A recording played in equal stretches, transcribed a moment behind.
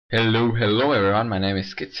Hello everyone, my name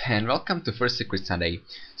is Kits and welcome to First Secret Sunday.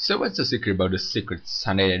 So what's so secret about the Secret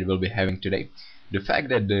Sunday that we'll be having today? The fact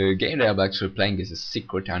that the game that I'm actually playing is a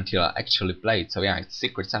secret until I actually play it. So yeah, it's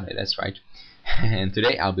Secret Sunday, that's right. And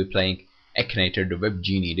today I'll be playing Akinator, the Web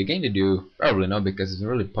Genie, the game that you probably know because it's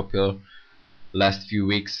really popular last few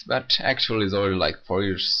weeks, but actually it's already like 4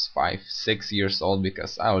 years, 5, 6 years old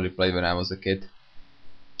because I already played when I was a kid.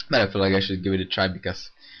 But I feel like I should give it a try because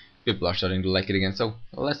people are starting to like it again, so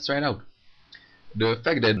let's try it out. The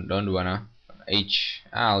fact that I don't wanna age,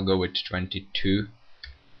 I'll go with 22,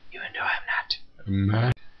 even though I'm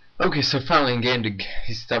not. Okay, so finally again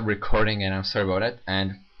he stopped recording and I'm sorry about that.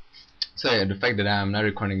 And so yeah, the fact that I'm not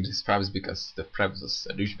recording this Fraps because the Fraps was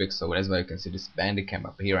a douchebag, so that's why you can see this Bandicam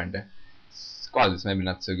up here and the quality is maybe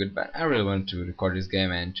not so good, but I really want to record this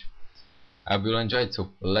game and I will enjoy it,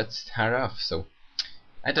 so let's start off. So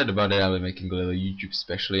I thought about it, I'll be making a little YouTube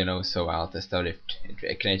special, you know, so I'll test out if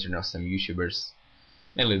Akinator knows some YouTubers,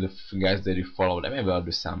 mainly the guys that you follow. Maybe I'll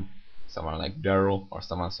do someone like Daryl or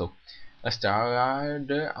someone. So let's start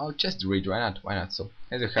the ALCHESTBREACH. Why not? So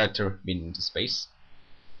has a character been into space?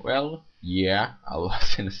 Well, yeah, I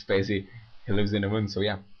was in space. He lives in the moon, so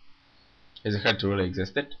yeah. Has a character really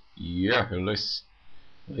existed? Yeah, he lives.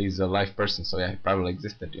 He's a live person, so yeah, he probably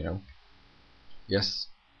existed, you know. Yes.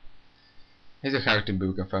 Is a character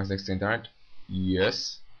be confirmed next to internet?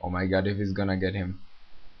 Yes. Oh my god, if he's gonna get him.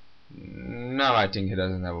 No, I think he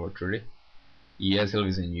doesn't have a truly. Yes, he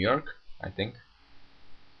lives in New York, I think.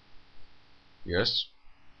 Yes.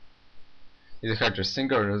 Is a character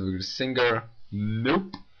singer or is a singer?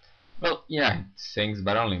 Nope. Well, yeah, he sings,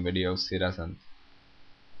 but only in videos. He doesn't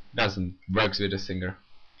works with a singer.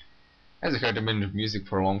 Has a character been in music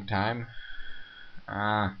for a long time?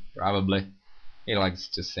 Probably. He likes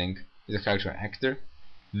to sing. Is a character actor?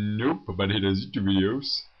 Nope, but he does YouTube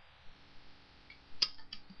videos.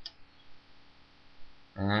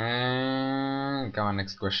 Come on,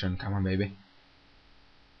 next question. Come on, baby.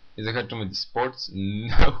 Is a cartoon with sports?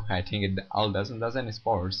 No, I think it all doesn't does any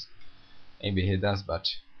sports. Maybe he does, but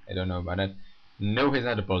I don't know about that. No, he's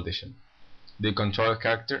not a politician. Do you control a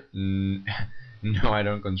character? No, I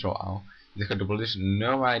don't control Al. Is a character a politician?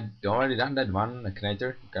 No, I already done that one.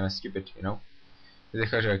 Akinator, kinda stupid, you know. Is a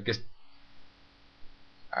character a kiss?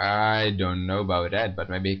 I don't know about that, but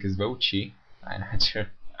maybe he vote she. I'm not sure.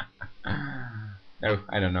 No,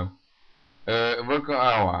 I don't know.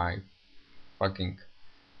 I fucking.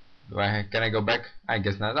 Can I go back? I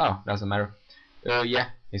guess not. Oh, doesn't matter.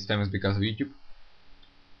 Yeah, he's famous because of YouTube.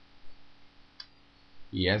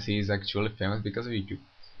 Yes, he is actually famous because of YouTube.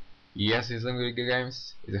 Yes, he's in video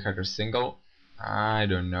games. Is a character single? I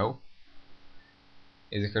don't know.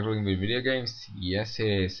 Is a character in video games? Yes,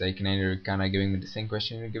 he is. Akinator kinda giving me the same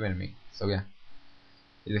question you're giving me. So yeah.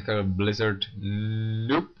 Is a character Blizzard?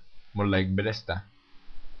 Nope. More like Bethesda.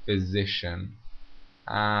 Physician.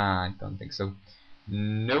 I don't think so.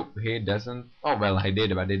 Nope, he doesn't. Oh well, I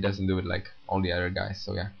did, but he doesn't do it like all the other guys.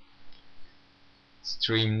 So yeah.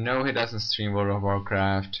 Stream? No, he doesn't stream World of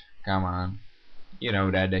Warcraft. Come on, you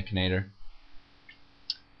know that Akinator.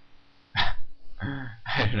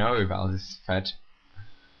 I don't know if Al is fat.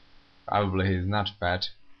 Probably he's not fat.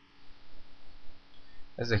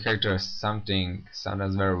 As a character,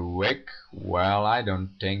 sometimes very weak. Well, I don't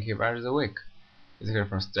think he wears a wig. Is a character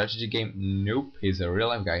from strategy game? Nope, he's a real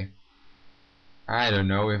life guy. I don't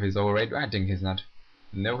know if he's overrated. I think he's not.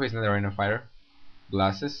 No, he's not a rhino fighter.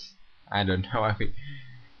 Glasses? I don't know.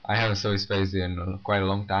 I haven't saw his face in quite a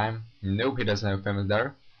long time. No, he doesn't have famous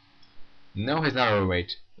there. No, he's not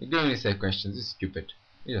overweight. You're giving me safe questions. You're stupid.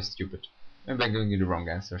 You're just stupid. Maybe I'm giving you the wrong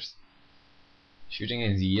answers. Shooting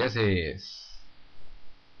is yes, he is.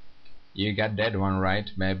 You got that one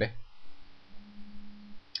right, baby.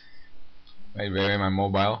 Wait, my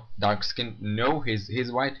mobile. Dark skin? No,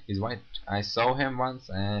 he's white. He's white. I saw him once,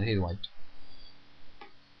 and he's white.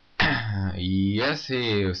 Yes,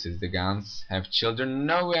 he uses the guns. Have children?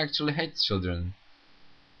 No, he actually hates children.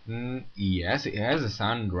 Yes, he has a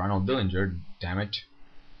son, Ronald Dillinger. Damn it.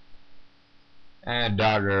 And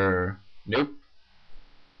daughter? Nope.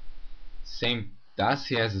 Same. Does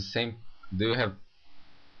he has the same? Do you have?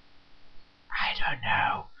 I don't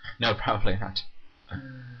know. No, probably not.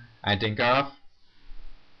 I think of.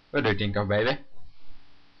 What do you think of, baby?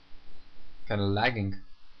 Kinda lagging.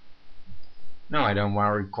 No, I don't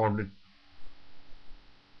want to record it.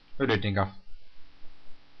 What do you think of?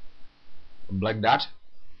 Black dot?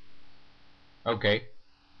 Okay.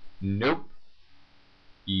 Nope.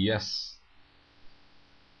 Yes.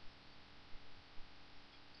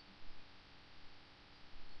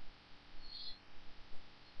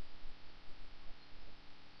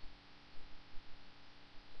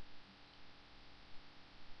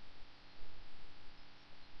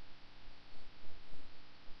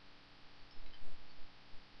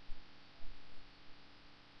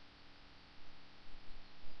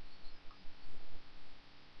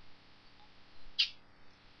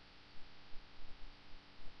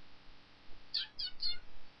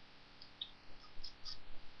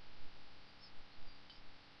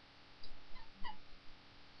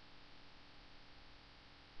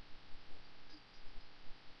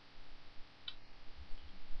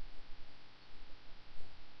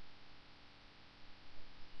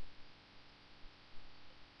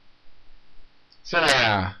 So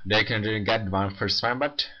yeah, they didn't get one first time,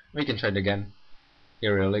 but we can try it again. He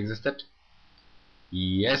really existed.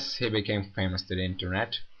 Yes, he became famous to the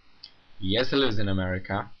internet. Yes, he lives in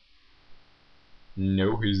America.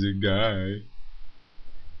 No, he's a guy.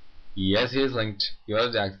 Yes, he is linked. You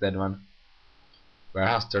already asked that one.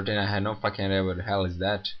 Warehouse 13, I had no fucking idea what the hell is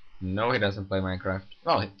that. No, he doesn't play Minecraft.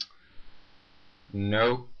 Well,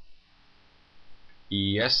 no.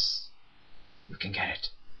 Yes. You can get it.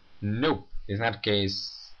 No, in that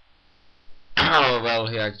case. Oh, well,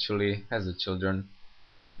 he actually has the children.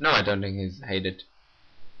 No, I don't think he's hated.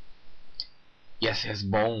 Yes, he has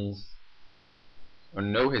bones. Oh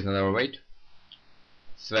no, he's not overweight.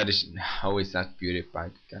 Swedish. How is that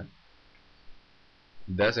PewDiePie? God.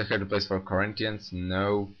 Does he head to place for Corinthians?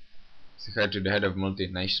 No. Does he head to the head of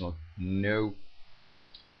multinational? No.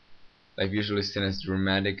 Life usually seen as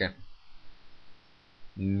dramatic and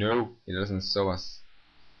no, he doesn't show us.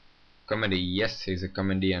 Comedy, yes, he's a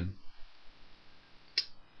comedian.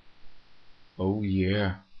 Oh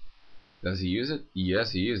yeah. Does he use it?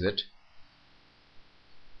 Yes, he uses it.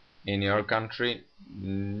 In your country?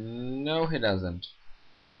 No, he doesn't.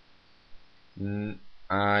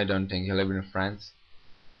 I don't think he lives in France.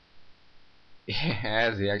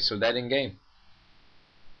 Yes, he actually died in game.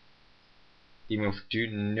 Team of 2,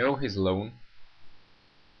 no, he's alone.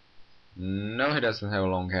 No, he doesn't have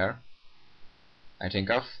long hair. I think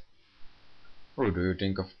of. Who do you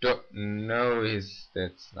think of? No,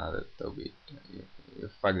 that's not a Toby. You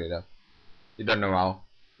fucked it up. You don't know how.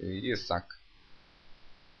 You suck.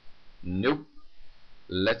 Nope.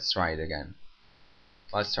 Let's try it again.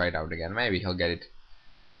 Let's try it out again. Maybe he'll get it.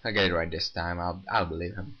 He'll get it right this time. I'll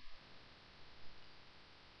believe him.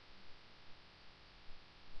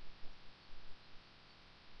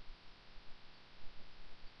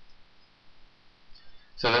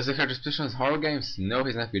 So does the character specialize horror games? No,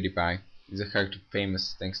 he's not PewDiePie. Is a character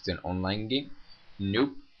famous thanks to an online game?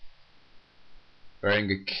 Nope.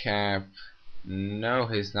 Wearing a cap? No,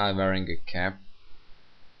 he's not wearing a cap.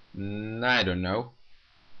 I don't know.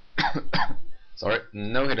 Sorry.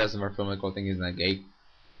 No, he doesn't wear film clothing. He's not gay.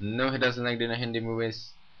 No, he doesn't like the Hindi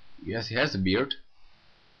movies. Yes, he has a beard.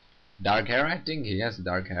 Dark hair? I think he has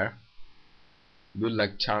dark hair. Good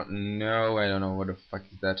like Charles. No, I don't know what the fuck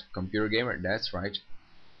is that. Computer gamer? That's right.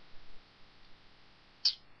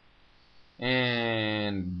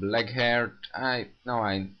 And black hair. I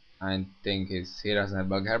think he doesn't have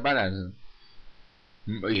black hair, but I don't.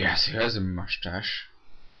 Yes, he has a mustache.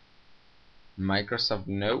 Microsoft,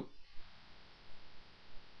 no.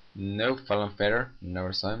 No. Fallen Feather,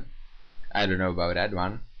 never saw him. I don't know about that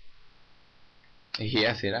one.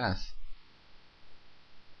 Yes, he does.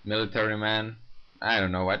 Military man. I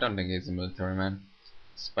don't know. I don't think he's a military man.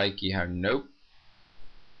 Spiky hair, nope.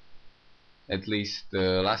 At least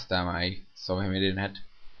the last time I saw him, he didn't have.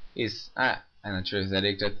 I'm not sure he's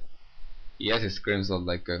addicted. Yes, he screams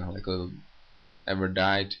like a little. Ever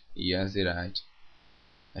died? Yes, he died.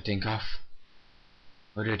 I think of.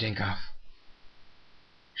 What do you think of?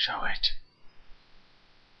 Show it.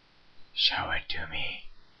 Show it to me.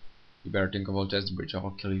 You better think of ALCHESTBREACH,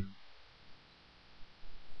 I'll kill you.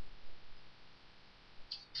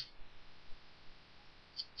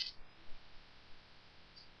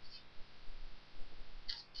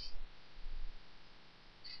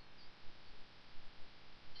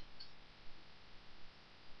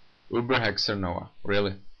 Uber Hexer Nova,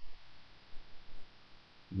 really?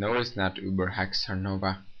 No, it's not Uber Hexer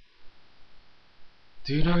Nova.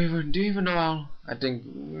 Do you even know how? I think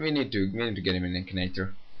we need to get him in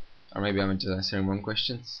Akinator. Or maybe I'm just answering wrong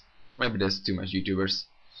questions. Maybe there's too much YouTubers.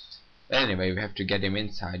 Anyway, we have to get him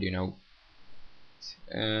inside, you know.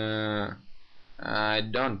 I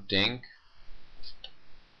don't think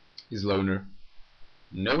he's loner.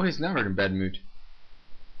 No, he's never in a bad mood.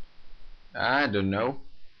 I don't know.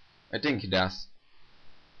 I think he does.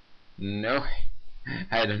 No,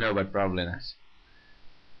 I don't know, but probably not.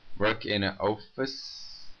 Work in an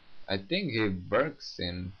office? I think he works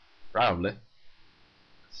in. Probably.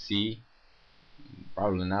 See?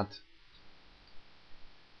 Probably not.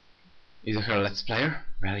 Is he a Let's Player?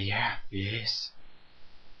 Well, yeah, he is.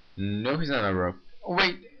 No, he's not a rope. Oh,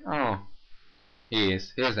 wait! Oh. He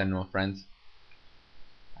is. He has animal friends.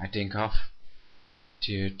 I think of.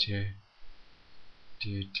 Did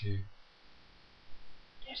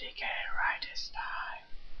he get it right this time?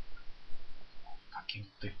 Fucking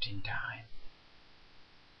 15 times.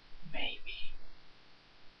 Maybe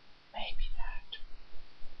that.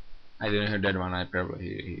 I didn't hear that one. I probably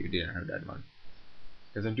he didn't hear that one.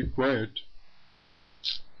 Cause I'm too quiet.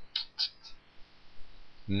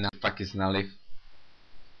 No, fuck is Nalif.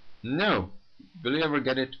 No. Will you ever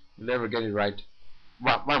get it? Will you ever get it right?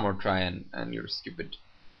 One more try and you're stupid.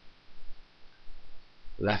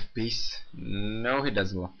 Left piece. No, he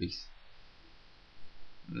doesn't left piece.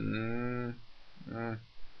 No,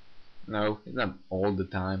 it's not all the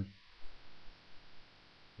time.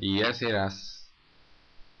 Yes, he does.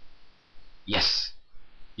 Yes.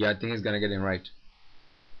 Yeah, I think he's gonna get it right.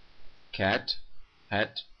 Cat.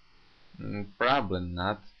 Hat. Probably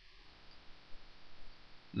not.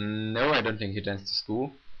 No, I don't think he tends to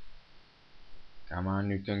school. Come on,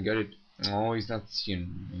 you can get it. Oh, he's not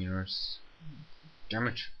seeing mirrors. Damn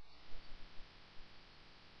it.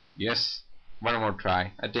 Yes. One more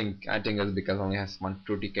try. I think that's because only has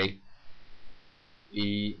 120k.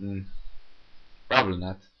 Probably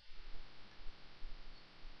not.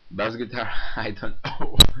 Bass guitar. I don't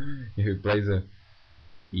know if he plays a.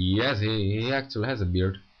 Yes, he actually has a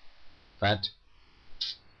beard. Fat.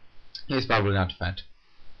 He's probably not fat.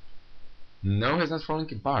 No, he's not from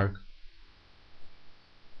Linkin Park.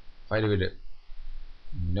 Fight with it.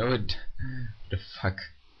 No, it. The fuck.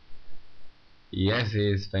 Yes,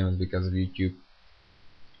 he is famous because of YouTube.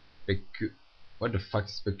 What the fuck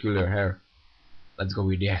is peculiar hair? Let's go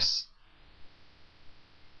with yes.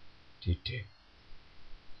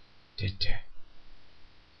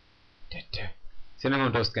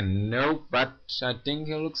 Cinnamon toast can no, but I think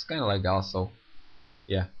he looks kinda like also.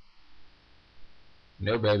 Yeah.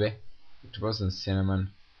 No baby. It wasn't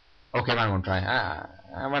cinnamon. Okay, one more try.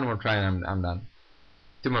 One more try and I'm done.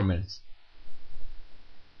 2 more minutes.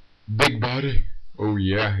 Big body. Oh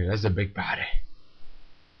yeah, he has a big body.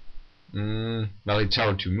 Well, he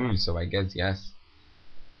traveled to moon, so I guess yes.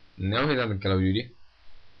 No, he doesn't Call of Duty.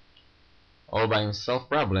 All by himself,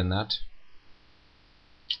 probably not.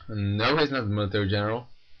 No, he's not a military general.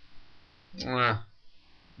 A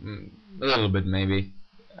little bit maybe.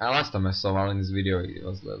 Last time I saw Val in this video, it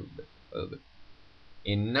was a little bit.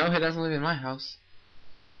 And no, he doesn't live in my house.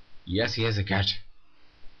 Yes, he has a cat.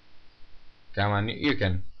 Come on, you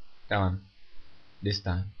can. Come on. This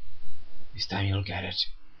time you'll get it.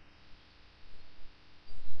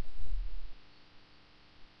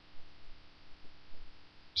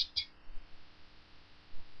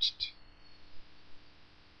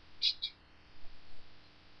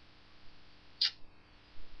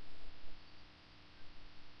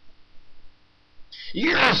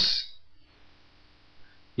 Yes!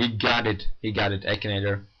 He got it.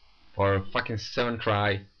 Akinator. For fucking 7th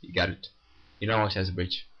try, he got it. You know what,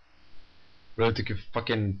 ALCHESTBREACH. Really took you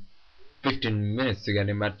fucking 15 minutes to get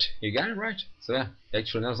him, but he got it right. So yeah, he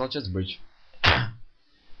actually knows ALCHESTBREACH.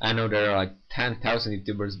 I know there are like 10,000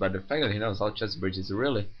 YouTubers, but the fact that he knows ALCHESTBREACH is a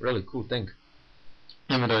really cool thing.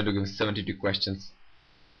 Even though I do give 72 questions.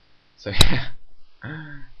 So yeah,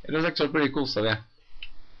 it was actually pretty cool, so yeah.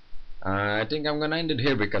 I think I'm gonna end it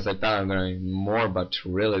here because I thought I'm gonna do more, but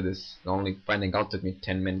really this only finding out took me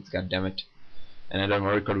 10 minutes, god damn it. And I don't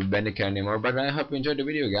want to record with Bandicam anymore, but I hope you enjoyed the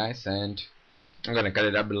video, guys, and I'm gonna cut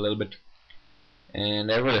it up a little bit.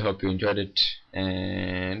 And I really hope you enjoyed it,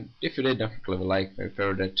 and if you did, don't forget to leave a like, my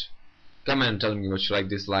favorite, comment and tell me what you like,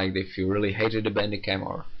 disliked, if you really hated the Bandicam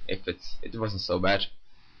or if it wasn't so bad.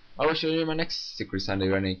 I will show you my next Secret Sunday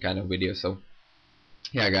or any kind of video, so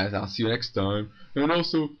yeah guys, I'll see you next time. And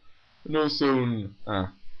also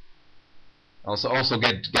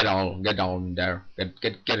get down there,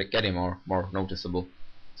 get him more noticeable,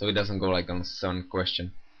 so it doesn't go like on some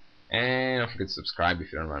question. And don't forget to subscribe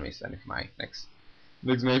if you don't want to miss any of my next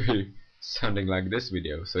maybe something like this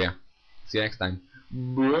video. So yeah, see you next time.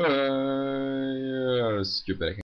 Bye. Stupid.